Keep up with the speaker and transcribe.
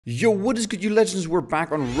Yo, what is good, you legends? We're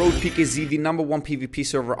back on ROAT PKZ, the #1 PvP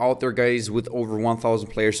server out there, guys, with over 1,000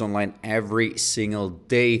 players online every single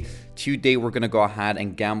day. Today, we're going to go ahead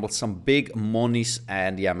and gamble some big monies,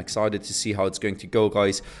 and yeah, I'm excited to see how it's going to go,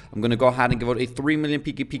 guys. I'm going to go ahead and give out a 3 million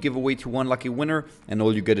PKP giveaway to one lucky winner, and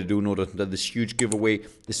all you got to do in order to this huge giveaway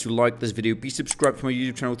is to like this video, be subscribed to my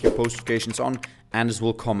YouTube channel with your post notifications on, and as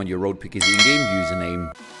well comment your ROAT PKZ in-game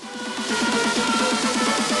username.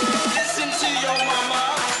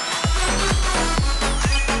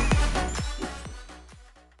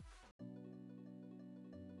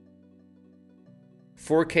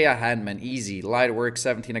 4K a hand, man. Easy. Light work,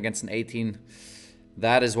 17 against an 18.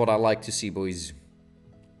 That is what I like to see, boys.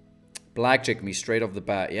 Blackjack me straight off the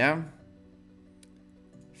bat, yeah?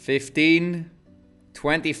 15.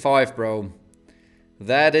 25, bro.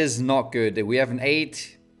 That is not good. We have an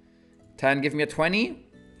 8. 10, give me a 20.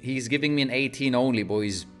 He's giving me an 18 only,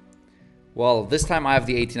 boys. Well, this time I have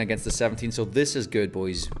the 18 against the 17, so this is good,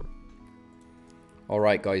 boys.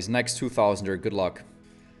 Alright, guys. Next 2,000er. Good luck.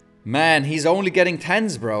 Man, he's only getting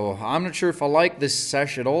 10s, bro. I'm not sure if I like this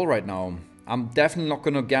sesh at all right now. I'm definitely not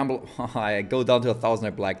going to gamble. I go down to 1,000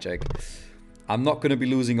 at blackjack. I'm not going to be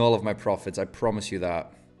losing all of my profits. I promise you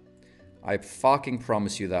that. I fucking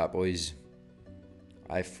promise you that, boys.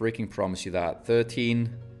 I freaking promise you that.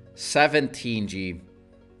 13. 17G.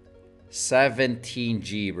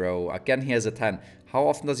 17G, bro. Again, he has a 10. How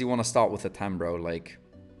often does he want to start with a 10, bro? Like,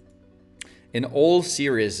 in all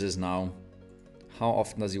seriousness now. How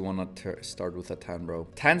often does he want to start with a 10, bro?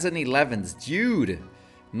 10s and 11s. Dude.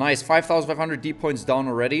 Nice. 5,500 D points down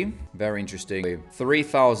already. Very interesting.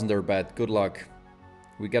 3,000er bet. Good luck.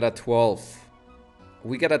 We got a 12.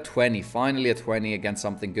 We got a 20. Finally a 20 against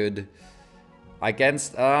something good.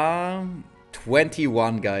 Against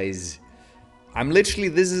 21, guys. I'm literally,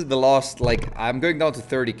 this is the last, like, I'm going down to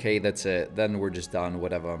 30k. That's it. Then we're just done.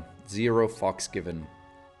 Whatever. 0 fucks given.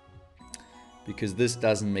 Because this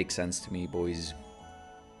doesn't make sense to me, boys.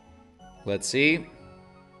 Let's see.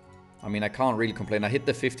 I mean, I can't really complain. I hit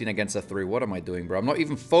the 15 against a 3. What am I doing, bro? I'm not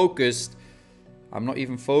even focused. I'm not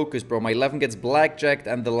even focused, bro. My 11 gets blackjacked,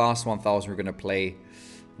 and the last 1,000 we're going to play.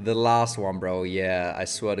 The last one, bro. Yeah, I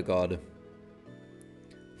swear to God.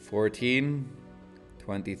 14.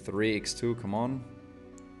 23. X2. Come on.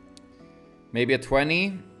 Maybe a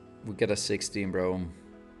 20. We get a 16, bro.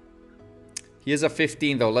 He has a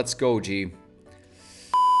 15, though. Let's go, G.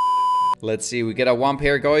 Let's see, we get a 1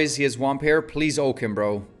 pair, guys. He has 1 pair. Please oak him,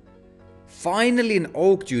 bro. Finally an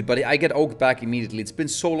oak, dude. But I get oaked back immediately. It's been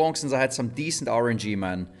so long since I had some decent RNG,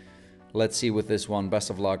 man. Let's see with this one.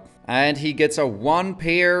 Best of luck. And he gets a 1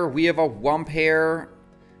 pair. We have a 1 pair.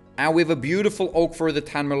 And we have a beautiful oak for the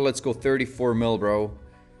 10 mil. Let's go 34 mil, bro.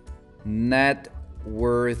 Net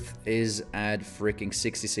worth is at freaking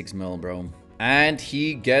 66 mil, bro. And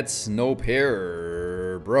he gets no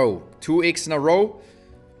pair, bro. 2x in a row.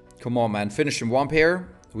 Come on, man. Finish him. 1 pair.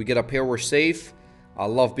 We get a pair. We're safe. I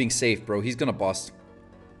love being safe, bro. He's gonna bust.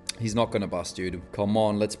 He's not gonna bust, dude. Come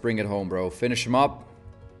on. Let's bring it home, bro. Finish him up.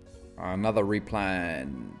 Another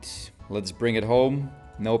replant. Let's bring it home.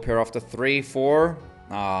 No pair after 3, 4.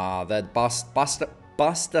 Ah, that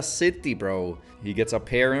Basta City, bro. He gets a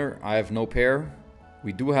pair. I have no pair.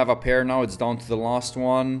 We do have a pair now. It's down to the last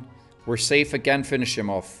one. We're safe again. Finish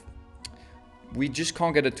him off. We just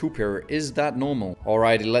can't get a 2 pair. Is that normal?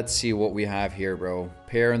 Alrighty, let's see what we have here, bro.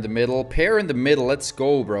 Pair in the middle. Pair in the middle. Let's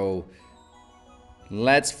go, bro.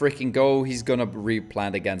 Let's freaking go. He's gonna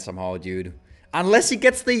replant again somehow, dude. Unless he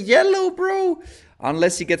gets the yellow, bro.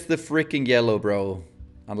 Unless he gets the freaking yellow, bro.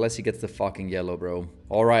 Unless he gets the fucking yellow, bro.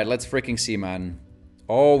 Alright, let's freaking see, man.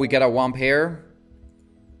 Oh, we get a 1 pair.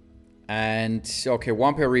 And, okay,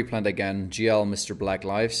 1 pair replant again. GL, Mr. Black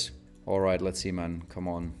Lives. Alright, let's see, man. Come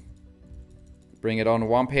on. Bring it on.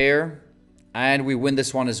 1 pair. And we win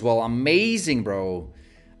this one as well. Amazing, bro.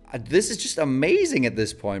 This is just amazing at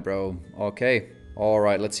this point, bro. Okay.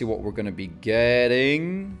 Alright, let's see what we're going to be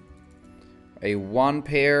getting. A 1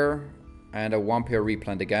 pair. And a 1 pair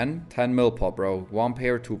replant again. 10 mil pot, bro. 1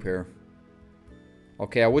 pair, 2 pair.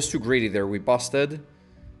 Okay, I was too greedy there. We busted.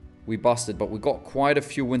 We busted, but we got quite a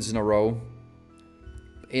few wins in a row.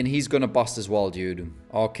 And he's gonna bust as well, dude.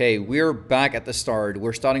 Okay, we're back at the start.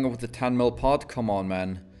 We're starting off with the 10 mil pot. Come on,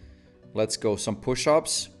 man. Let's go. Some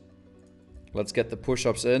push-ups. Let's get the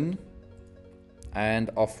push-ups in.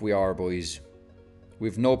 And off we are, boys.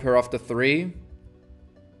 We've no pair after 3.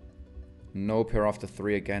 No pair after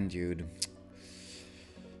 3 again, dude.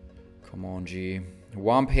 Come on, G.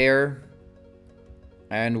 1 pair.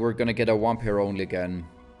 And we're gonna get a 1 pair only again.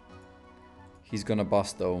 He's gonna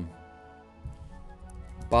bust, though.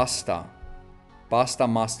 Basta. Basta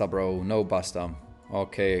masta, bro. No basta.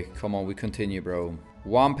 Okay, come on, we continue, bro.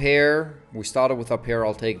 One pair. We started with a pair,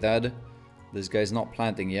 I'll take that. This guy's not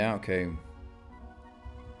planting, yeah? Okay.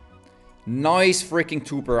 Nice freaking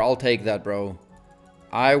two-pair, I'll take that, bro.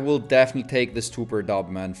 I will definitely take this two-pair dub,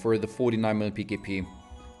 man, for the 49 mil PKP.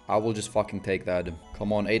 I will just fucking take that.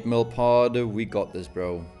 Come on, 8 mil pod. We got this,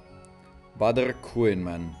 bro. Badr Quinn,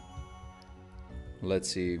 man. Let's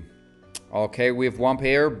see. Okay, we have one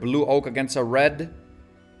pair. Blue oak against a red.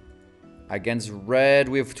 Against red,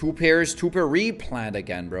 we have two pairs. Two-pair replant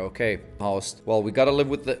again, bro. Okay, host. Well, we gotta live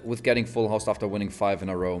with getting full host after winning 5 in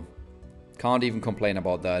a row. Can't even complain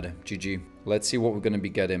about that. GG. Let's see what we're gonna be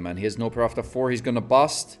getting, man. He has no pair after 4. He's gonna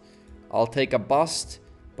bust. I'll take a bust,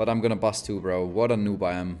 but I'm gonna bust too, bro. What a noob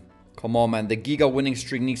I am. Come on, man. The Giga winning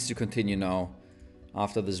streak needs to continue now.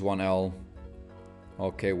 After this 1L.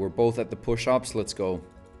 Okay, we're both at the push-ups. Let's go.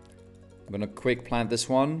 I'm gonna quick plant this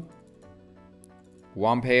one.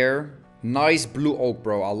 One pair. Nice blue oak,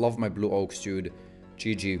 bro. I love my blue oaks, dude.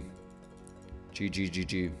 GG. GG,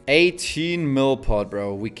 GG. 18 mil pot,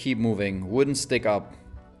 bro. We keep moving. Wooden stick up.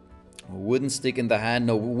 Wooden stick in the hand.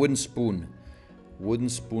 No, wooden spoon. Wooden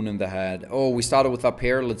spoon in the hand. Oh, we started with a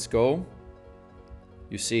pair. Let's go.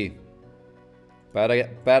 You see. Better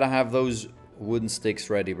have those wooden sticks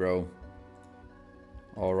ready, bro.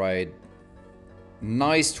 Alright.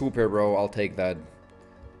 Nice two-pair, bro. I'll take that.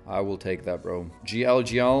 I will take that, bro.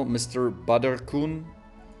 GL, Mr. Badr-kun.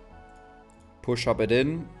 Push up it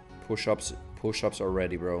in. Push-ups are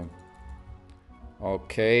ready, bro.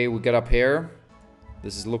 Okay, we get up here.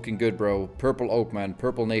 This is looking good, bro. Purple oak, man.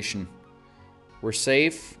 Purple nation. We're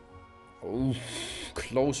safe. Ooh,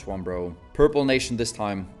 close one, bro. Purple nation this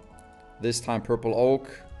time. This time, purple oak.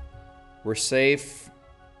 We're safe.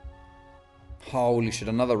 Holy shit,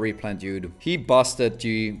 another replant, dude. He busted,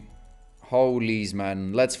 G. Holies,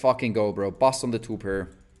 man. Let's fucking go, bro. Bust on the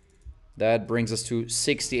two-pair. That brings us to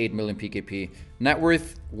 68 million PKP. Net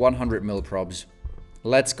worth, 100 mil probs.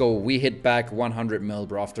 Let's go. We hit back 100 mil,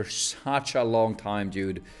 bro. After such a long time,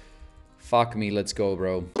 dude. Fuck me. Let's go,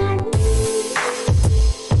 bro.